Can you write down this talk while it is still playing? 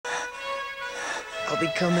I'll be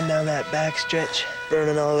coming down that backstretch,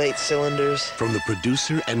 burning all 8 cylinders. From the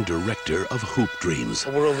producer and director of Hoop Dreams,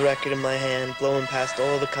 A world record in my hand, blowing past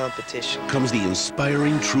all the competition. comes the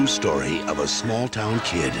inspiring true story of a small-town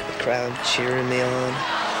kid The crowd cheering me on.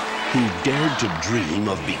 who dared to dream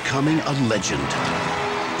of becoming a legend.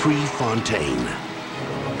 Prefontaine.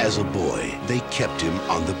 As a boy, they kept him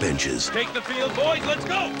on the benches. Take the field, boys, let's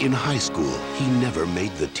go! In high school, he never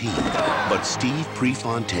made the team. But Steve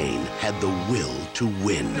Prefontaine had the will to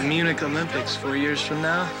win. The Munich Olympics 4 years from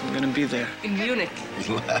now, I'm gonna be there. In Munich.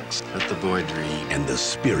 Relax, let the boy dream. And the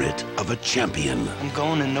spirit of a champion. I'm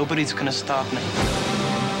going and nobody's gonna stop me.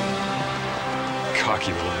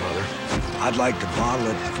 Cocky little mother. I'd like to bottle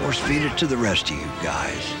it, force feed it to the rest of you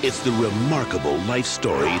guys. It's the remarkable life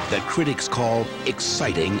story that critics call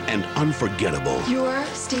exciting and unforgettable. You're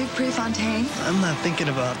Steve Prefontaine? I'm not thinking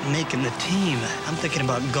about making the team. I'm thinking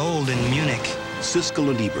about gold in Munich. Siskel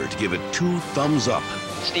and Ebert give it 2 thumbs up.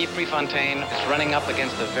 Steve Prefontaine is running up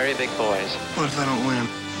against the very big boys. What if I don't win?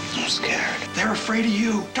 I'm scared. They're afraid of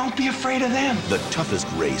you. Don't be afraid of them. The toughest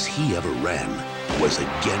race he ever ran was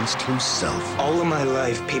against himself. All of my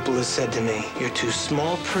life, people have said to me, you're too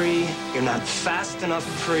small, Pre. You're not fast enough,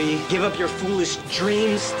 Pre. Give up your foolish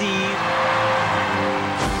dreams, Steve.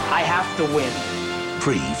 I have to win.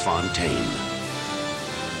 Prefontaine.